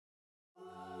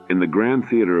In the grand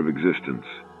theater of existence,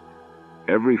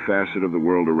 every facet of the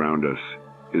world around us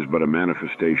is but a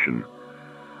manifestation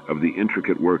of the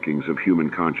intricate workings of human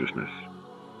consciousness.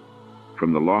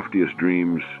 From the loftiest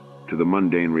dreams to the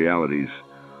mundane realities,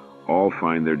 all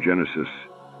find their genesis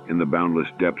in the boundless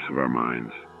depths of our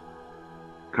minds.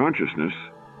 Consciousness,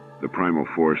 the primal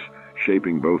force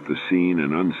shaping both the seen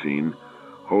and unseen,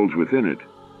 holds within it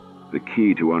the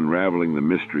key to unraveling the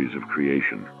mysteries of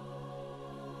creation.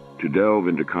 To delve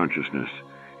into consciousness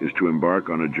is to embark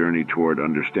on a journey toward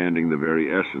understanding the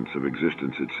very essence of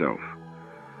existence itself.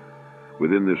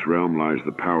 Within this realm lies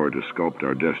the power to sculpt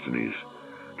our destinies,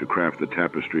 to craft the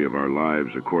tapestry of our lives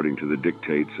according to the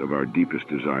dictates of our deepest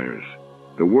desires.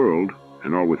 The world,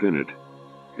 and all within it,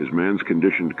 is man's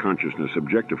conditioned consciousness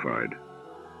objectified.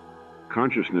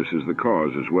 Consciousness is the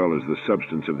cause as well as the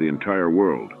substance of the entire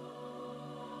world.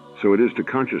 So it is to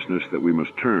consciousness that we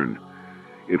must turn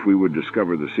if we would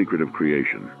discover the secret of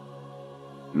creation.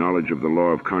 Knowledge of the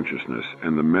law of consciousness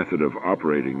and the method of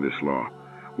operating this law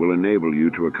will enable you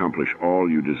to accomplish all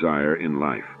you desire in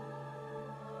life.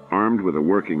 Armed with a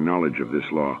working knowledge of this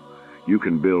law, you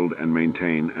can build and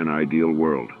maintain an ideal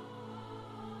world.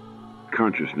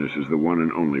 Consciousness is the one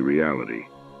and only reality,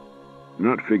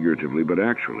 not figuratively but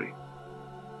actually.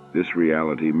 This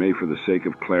reality may for the sake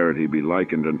of clarity be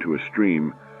likened unto a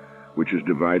stream which is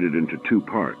divided into two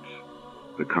parts,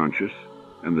 the conscious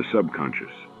and the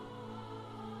subconscious.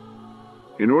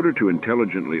 In order to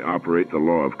intelligently operate the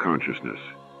law of consciousness,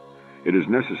 it is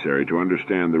necessary to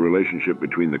understand the relationship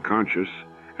between the conscious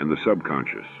and the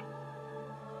subconscious.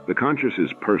 The conscious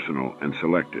is personal and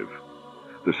selective.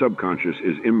 The subconscious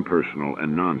is impersonal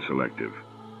and non-selective.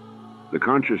 The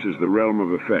conscious is the realm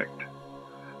of effect.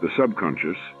 The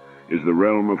subconscious is the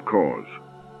realm of cause.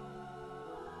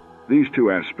 These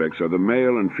two aspects are the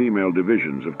male and female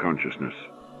divisions of consciousness.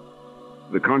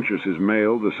 The conscious is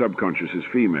male, the subconscious is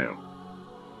female.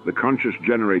 The conscious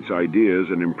generates ideas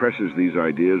and impresses these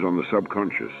ideas on the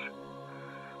subconscious.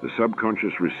 The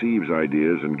subconscious receives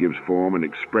ideas and gives form and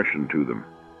expression to them.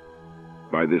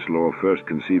 By this law of first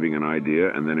conceiving an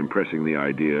idea and then impressing the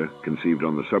idea conceived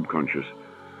on the subconscious,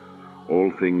 all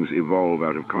things evolve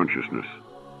out of consciousness.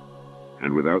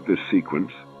 And without this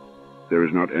sequence, there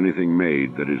is not anything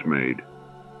made that is made.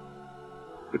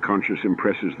 The conscious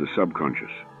impresses the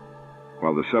subconscious,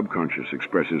 while the subconscious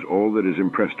expresses all that is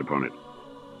impressed upon it.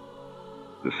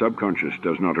 The subconscious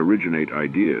does not originate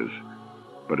ideas,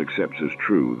 but accepts as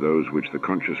true those which the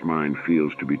conscious mind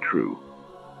feels to be true,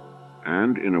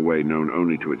 and, in a way known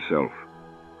only to itself,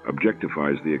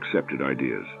 objectifies the accepted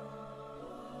ideas.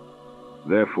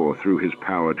 Therefore, through his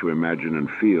power to imagine and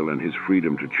feel and his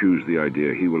freedom to choose the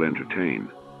idea he will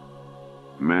entertain,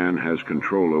 man has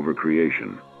control over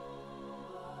creation.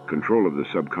 Control of the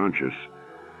subconscious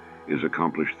is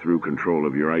accomplished through control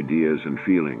of your ideas and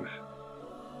feelings.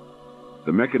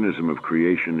 The mechanism of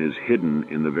creation is hidden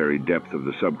in the very depth of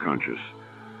the subconscious,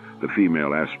 the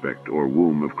female aspect or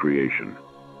womb of creation.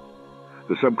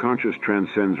 The subconscious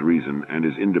transcends reason and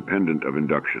is independent of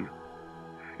induction.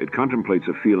 It contemplates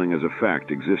a feeling as a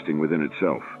fact existing within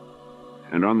itself,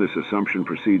 and on this assumption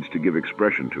proceeds to give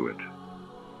expression to it.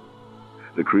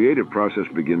 The creative process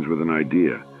begins with an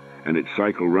idea, and its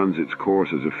cycle runs its course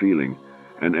as a feeling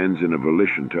and ends in a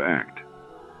volition to act.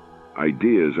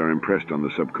 Ideas are impressed on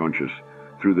the subconscious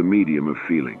through the medium of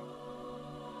feeling.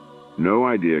 No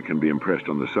idea can be impressed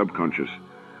on the subconscious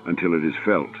until it is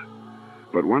felt,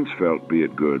 but once felt, be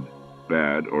it good,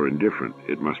 bad, or indifferent,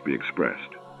 it must be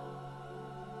expressed.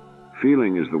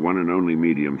 Feeling is the one and only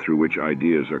medium through which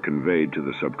ideas are conveyed to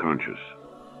the subconscious.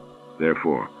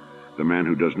 Therefore, the man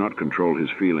who does not control his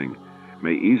feeling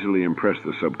may easily impress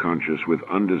the subconscious with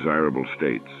undesirable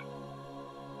states.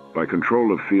 By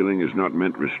control of feeling is not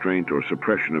meant restraint or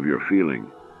suppression of your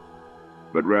feeling,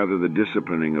 but rather the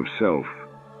disciplining of self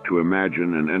to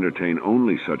imagine and entertain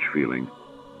only such feeling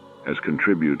as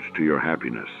contributes to your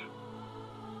happiness.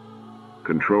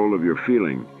 Control of your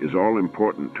feeling is all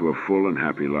important to a full and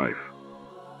happy life.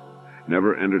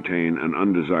 Never entertain an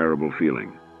undesirable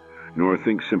feeling, nor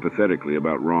think sympathetically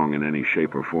about wrong in any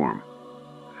shape or form.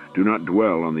 Do not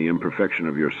dwell on the imperfection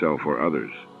of yourself or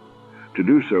others. To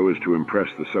do so is to impress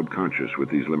the subconscious with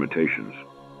these limitations.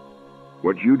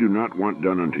 What you do not want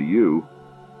done unto you,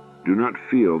 do not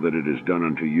feel that it is done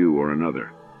unto you or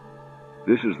another.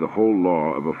 This is the whole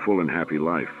law of a full and happy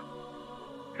life.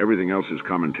 Everything else is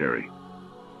commentary.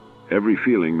 Every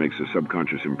feeling makes a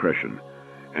subconscious impression,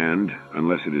 and,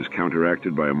 unless it is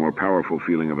counteracted by a more powerful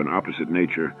feeling of an opposite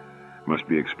nature, must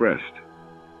be expressed.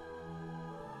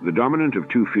 The dominant of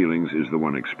two feelings is the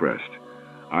one expressed.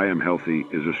 I am healthy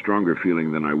is a stronger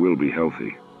feeling than I will be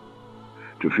healthy.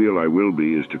 To feel I will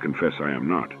be is to confess I am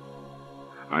not.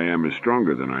 I am is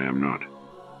stronger than I am not.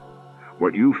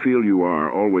 What you feel you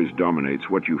are always dominates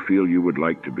what you feel you would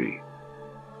like to be.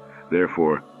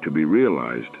 Therefore, to be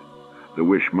realized, the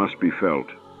wish must be felt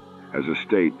as a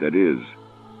state that is,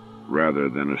 rather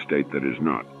than a state that is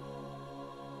not.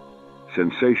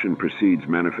 Sensation precedes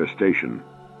manifestation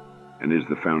and is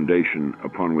the foundation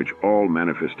upon which all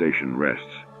manifestation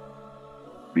rests.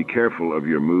 Be careful of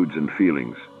your moods and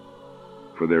feelings,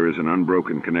 for there is an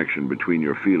unbroken connection between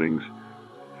your feelings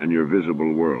and your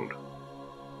visible world.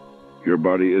 Your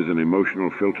body is an emotional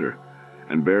filter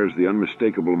and bears the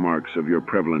unmistakable marks of your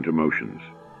prevalent emotions.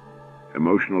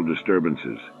 Emotional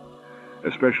disturbances,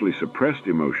 especially suppressed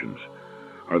emotions,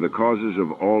 are the causes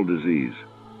of all disease.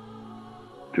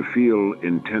 To feel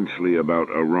intensely about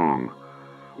a wrong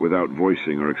without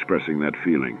voicing or expressing that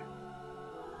feeling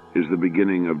is the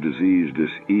beginning of disease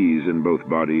dis-ease in both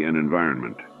body and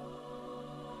environment.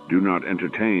 Do not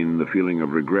entertain the feeling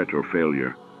of regret or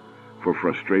failure, for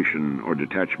frustration or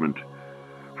detachment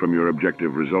from your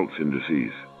objective results in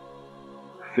disease.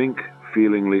 Think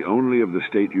feelingly only of the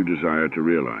state you desire to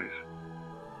realize.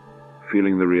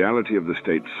 Feeling the reality of the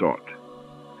state sought,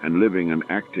 and living and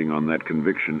acting on that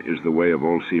conviction is the way of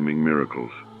all seeming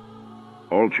miracles.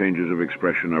 All changes of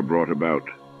expression are brought about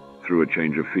through a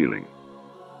change of feeling.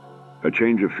 A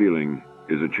change of feeling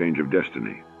is a change of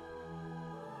destiny.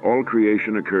 All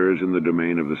creation occurs in the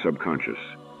domain of the subconscious.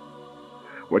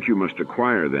 What you must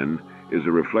acquire, then, is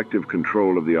a reflective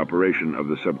control of the operation of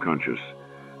the subconscious,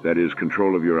 that is,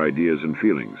 control of your ideas and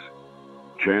feelings.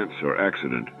 Chance or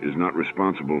accident is not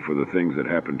responsible for the things that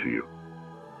happen to you,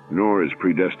 nor is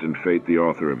predestined fate the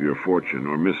author of your fortune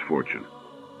or misfortune.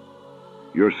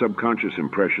 Your subconscious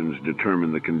impressions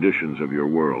determine the conditions of your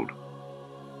world.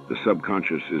 The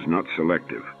subconscious is not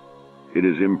selective. It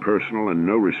is impersonal and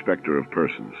no respecter of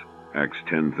persons. Acts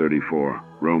 10:34,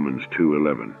 Romans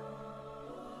 2:11.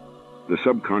 The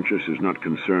subconscious is not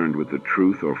concerned with the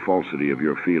truth or falsity of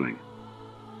your feeling.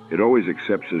 It always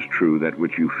accepts as true that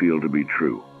which you feel to be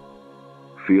true.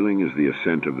 Feeling is the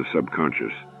assent of the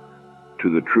subconscious to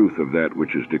the truth of that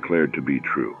which is declared to be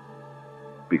true.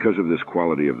 Because of this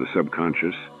quality of the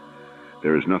subconscious,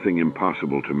 there is nothing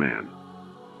impossible to man.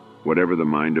 Whatever the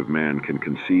mind of man can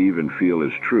conceive and feel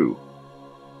as true,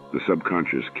 the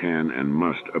subconscious can and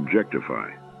must objectify.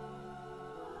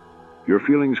 Your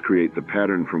feelings create the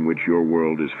pattern from which your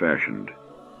world is fashioned,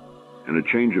 and a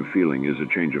change of feeling is a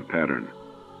change of pattern.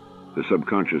 The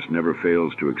subconscious never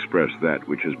fails to express that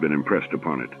which has been impressed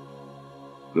upon it.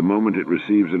 The moment it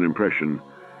receives an impression,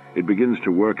 it begins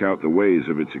to work out the ways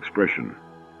of its expression.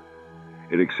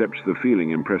 It accepts the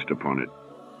feeling impressed upon it,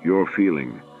 your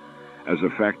feeling, as a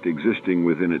fact existing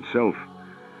within itself,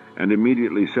 and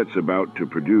immediately sets about to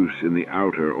produce in the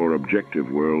outer or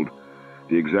objective world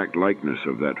the exact likeness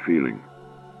of that feeling.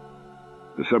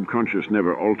 The subconscious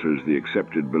never alters the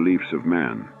accepted beliefs of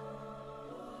man.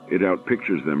 It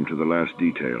outpictures them to the last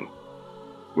detail,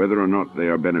 whether or not they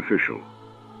are beneficial.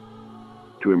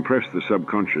 To impress the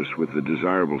subconscious with the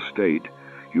desirable state,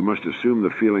 you must assume the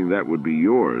feeling that would be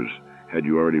yours had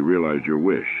you already realized your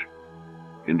wish.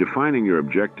 In defining your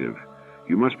objective,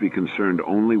 you must be concerned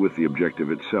only with the objective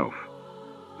itself.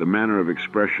 The manner of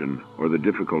expression or the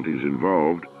difficulties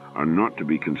involved are not to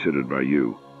be considered by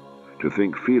you. To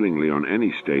think feelingly on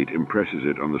any state impresses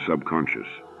it on the subconscious.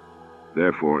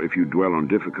 Therefore, if you dwell on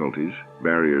difficulties,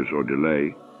 barriers, or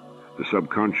delay, the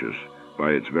subconscious,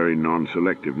 by its very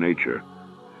non-selective nature,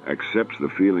 accepts the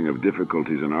feeling of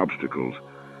difficulties and obstacles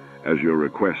as your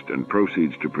request and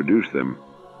proceeds to produce them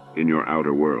in your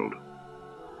outer world.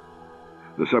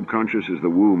 The subconscious is the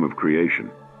womb of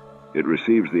creation. It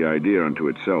receives the idea unto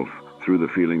itself through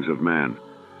the feelings of man.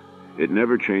 It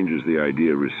never changes the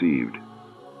idea received,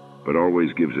 but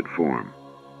always gives it form.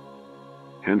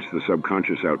 Hence the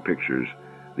subconscious outpictures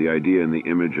the idea in the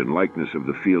image and likeness of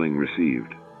the feeling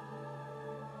received.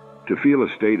 To feel a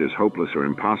state as hopeless or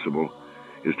impossible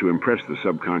is to impress the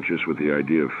subconscious with the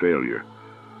idea of failure.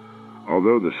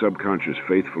 Although the subconscious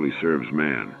faithfully serves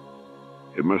man,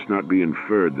 it must not be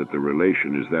inferred that the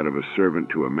relation is that of a servant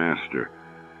to a master,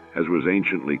 as was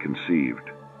anciently conceived.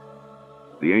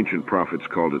 The ancient prophets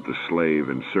called it the slave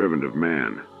and servant of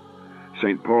man.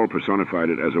 St. Paul personified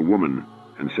it as a woman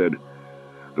and said,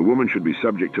 "The woman should be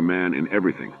subject to man in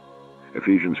everything."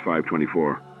 Ephesians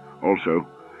 5:24. Also,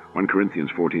 1 Corinthians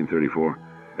 14:34,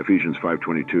 Ephesians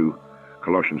 5:22,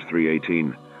 Colossians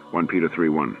 3:18, 1 Peter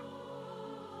 3:1.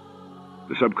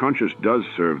 The subconscious does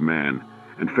serve man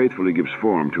and faithfully gives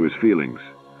form to his feelings.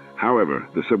 However,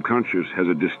 the subconscious has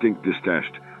a distinct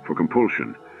distaste for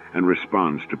compulsion and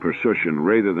responds to persuasion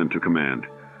rather than to command.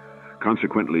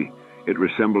 Consequently, It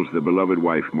resembles the beloved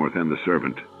wife more than the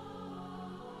servant.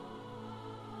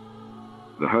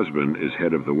 The husband is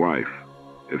head of the wife,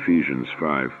 Ephesians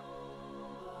 5.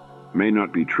 May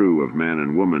not be true of man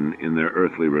and woman in their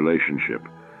earthly relationship,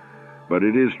 but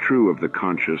it is true of the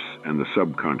conscious and the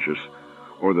subconscious,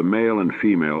 or the male and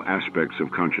female aspects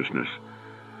of consciousness,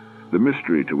 the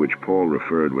mystery to which Paul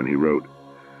referred when he wrote,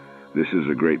 "This is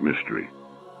a great mystery,"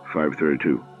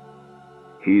 5:32.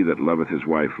 "He that loveth his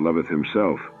wife loveth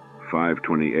himself,"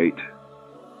 5:28.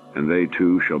 "And they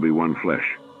two shall be one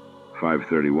flesh,"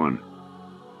 5:31,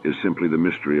 is simply the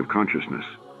mystery of consciousness.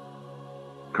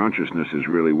 Consciousness is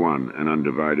really one and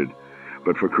undivided,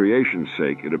 but for creation's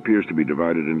sake it appears to be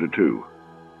divided into two.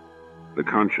 The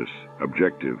conscious,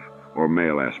 objective, or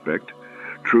male aspect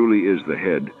truly is the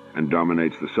head and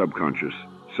dominates the subconscious,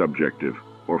 subjective,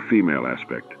 or female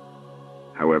aspect.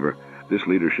 However, this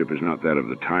leadership is not that of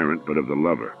the tyrant, but of the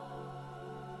lover.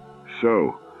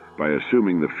 So, by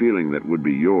assuming the feeling that would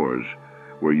be yours,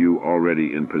 were you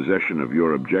already in possession of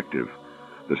your objective,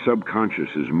 the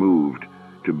subconscious is moved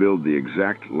to build the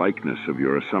exact likeness of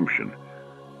your assumption.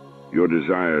 Your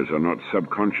desires are not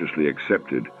subconsciously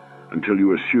accepted until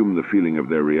you assume the feeling of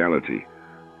their reality.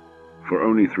 For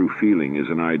only through feeling is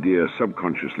an idea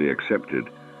subconsciously accepted,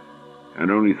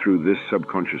 and only through this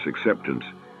subconscious acceptance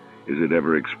is it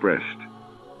ever expressed.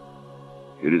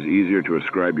 It is easier to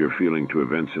ascribe your feeling to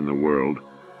events in the world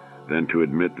than to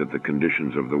admit that the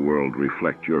conditions of the world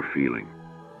reflect your feeling.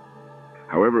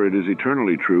 However, it is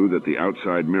eternally true that the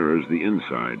outside mirrors the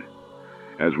inside.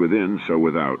 As within, so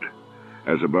without.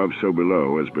 As above, so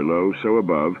below. As below, so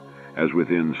above. As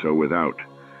within, so without.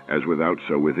 As without,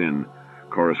 so within.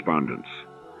 Correspondence.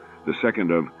 The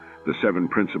second of the 7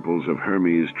 principles of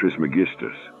Hermes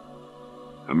Trismegistus.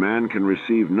 A man can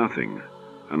receive nothing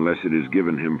unless it is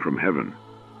given him from heaven.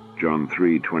 John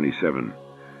 3:27.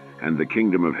 And the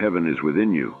kingdom of heaven is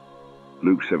within you.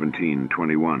 Luke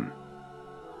 17:21.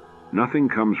 Nothing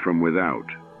comes from without.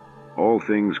 All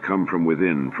things come from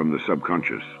within, from the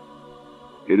subconscious.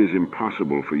 It is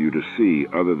impossible for you to see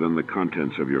other than the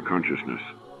contents of your consciousness.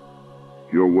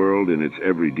 Your world in its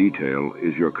every detail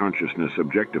is your consciousness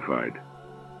objectified.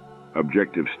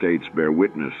 Objective states bear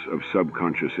witness of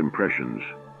subconscious impressions.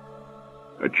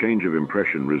 A change of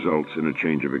impression results in a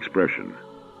change of expression.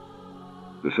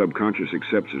 The subconscious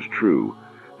accepts as true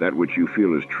that which you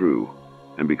feel is true,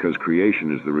 and because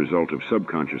creation is the result of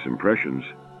subconscious impressions,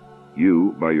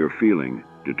 you, by your feeling,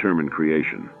 determine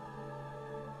creation.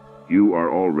 You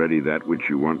are already that which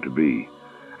you want to be,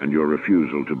 and your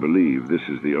refusal to believe this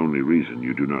is the only reason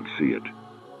you do not see it.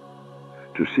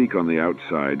 To seek on the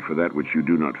outside for that which you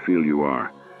do not feel you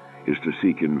are is to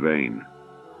seek in vain,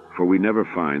 for we never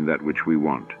find that which we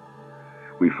want.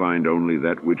 We find only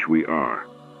that which we are.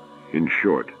 In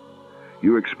short,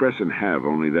 you express and have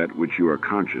only that which you are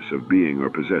conscious of being or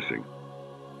possessing.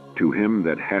 To him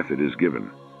that hath it is given.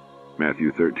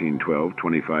 Matthew 13:12,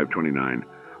 25:29,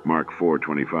 Mark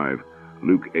 4:25,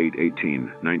 Luke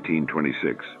 8:18,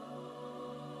 19:26.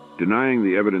 Denying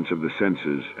the evidence of the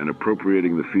senses and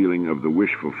appropriating the feeling of the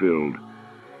wish fulfilled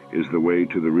is the way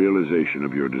to the realization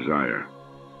of your desire.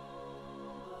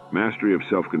 Mastery of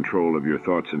self-control of your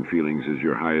thoughts and feelings is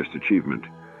your highest achievement.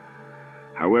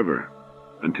 However,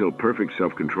 until perfect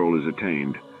self-control is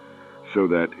attained, so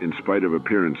that, in spite of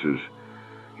appearances,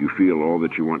 you feel all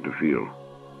that you want to feel.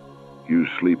 Use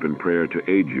sleep and prayer to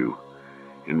aid you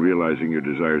in realizing your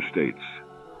desired states.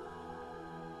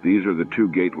 These are the 2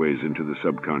 gateways into the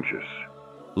subconscious.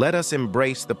 Let us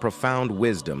embrace the profound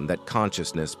wisdom that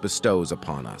consciousness bestows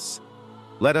upon us.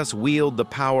 Let us wield the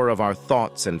power of our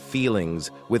thoughts and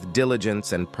feelings with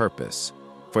diligence and purpose,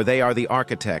 for they are the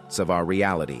architects of our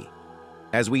reality.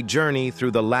 As we journey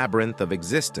through the labyrinth of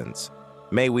existence,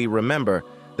 may we remember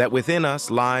that within us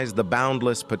lies the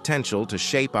boundless potential to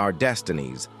shape our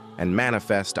destinies and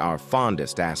manifest our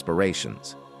fondest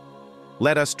aspirations.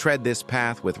 Let us tread this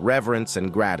path with reverence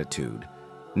and gratitude,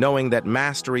 knowing that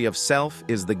mastery of self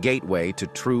is the gateway to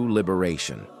true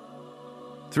liberation.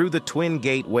 Through the twin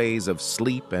gateways of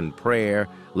sleep and prayer,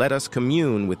 let us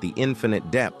commune with the infinite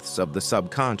depths of the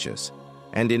subconscious,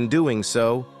 and in doing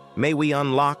so, may we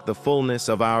unlock the fullness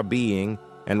of our being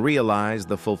and realize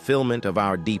the fulfillment of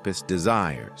our deepest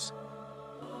desires.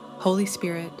 Holy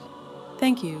Spirit,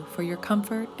 thank you for your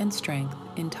comfort and strength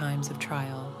in times of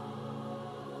trial.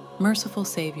 Merciful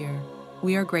Savior,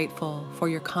 we are grateful for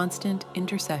your constant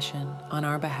intercession on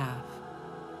our behalf.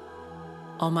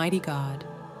 Almighty God,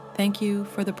 thank you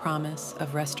for the promise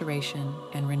of restoration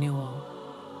and renewal.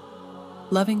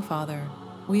 Loving Father,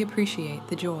 we appreciate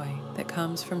the joy that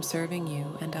comes from serving you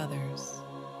and others.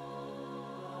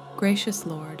 Gracious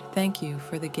Lord, thank you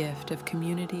for the gift of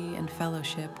community and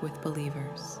fellowship with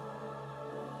believers.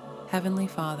 Heavenly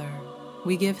Father,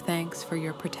 we give thanks for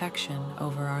your protection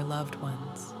over our loved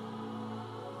ones.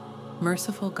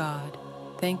 Merciful God,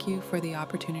 thank you for the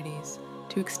opportunities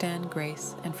to extend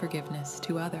grace and forgiveness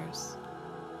to others.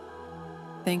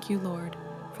 Thank you, Lord,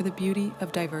 for the beauty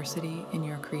of diversity in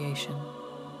your creation.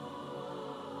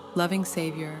 Loving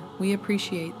Savior, we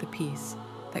appreciate the peace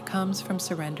that comes from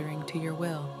surrendering to your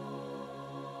will.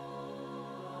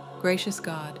 Gracious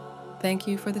God, thank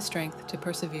you for the strength to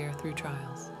persevere through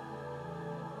trials.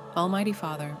 Almighty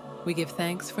Father, we give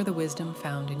thanks for the wisdom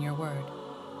found in your word.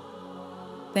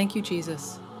 Thank you,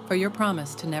 Jesus, for your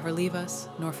promise to never leave us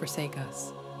nor forsake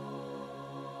us.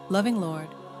 Loving Lord,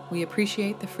 we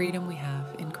appreciate the freedom we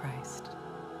have in Christ.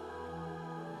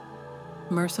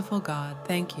 Merciful God,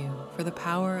 thank you for the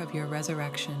power of your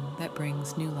resurrection that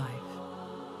brings new life.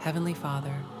 Heavenly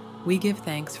Father, we give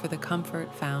thanks for the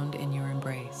comfort found in your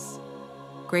embrace.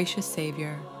 Gracious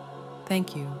Savior,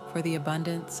 thank you for the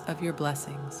abundance of your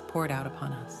blessings poured out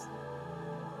upon us.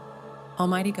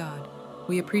 Almighty God,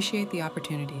 we appreciate the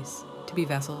opportunities to be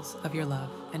vessels of your love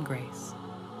and grace.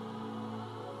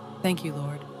 Thank you,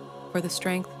 Lord, for the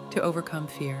strength to overcome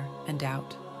fear and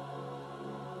doubt.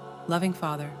 Loving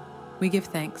Father, we give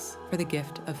thanks for the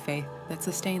gift of faith that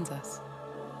sustains us.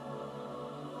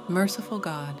 Merciful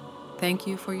God, thank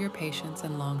you for your patience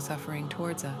and long-suffering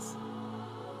towards us.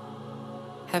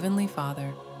 Heavenly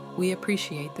Father, we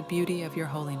appreciate the beauty of your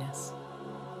holiness.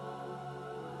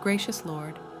 Gracious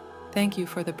Lord, thank you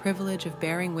for the privilege of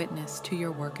bearing witness to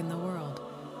your work in the world.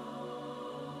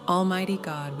 Almighty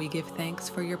God, we give thanks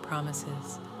for your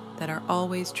promises that are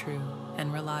always true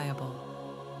and reliable.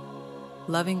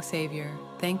 Loving Savior,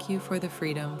 thank you for the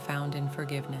freedom found in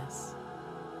forgiveness.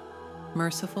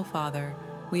 Merciful Father,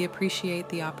 we appreciate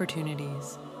the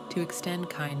opportunities to extend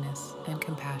kindness and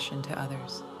compassion to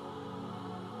others.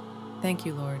 Thank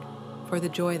you, Lord, for the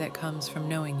joy that comes from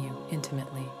knowing you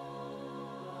intimately.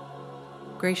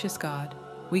 Gracious God,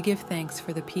 we give thanks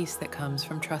for the peace that comes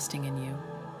from trusting in you.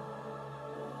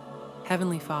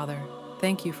 Heavenly Father,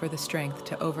 thank you for the strength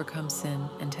to overcome sin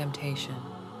and temptation.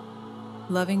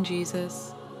 Loving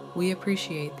Jesus, we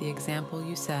appreciate the example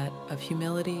you set of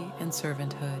humility and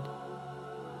servanthood.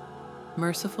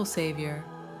 Merciful Savior,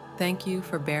 thank you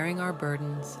for bearing our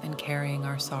burdens and carrying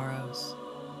our sorrows.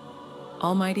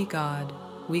 Almighty God,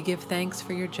 we give thanks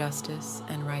for your justice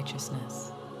and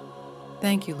righteousness.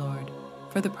 Thank you, Lord,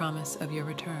 for the promise of your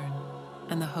return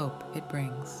and the hope it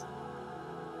brings.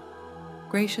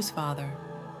 Gracious Father,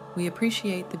 we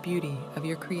appreciate the beauty of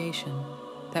your creation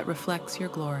that reflects your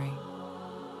glory.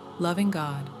 Loving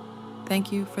God,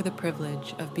 thank you for the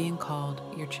privilege of being called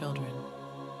your children.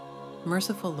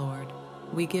 Merciful Lord,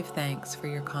 we give thanks for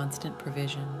your constant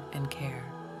provision and care.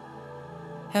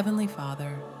 Heavenly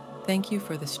Father, thank you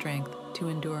for the strength to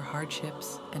endure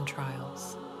hardships and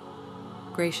trials.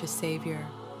 Gracious Savior,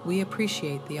 we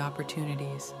appreciate the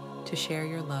opportunities to share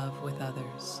your love with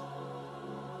others.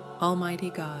 Almighty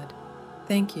God,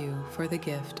 thank you for the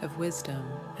gift of wisdom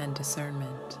and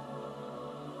discernment.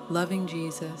 Loving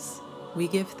Jesus, we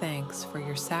give thanks for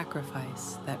your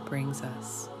sacrifice that brings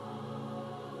us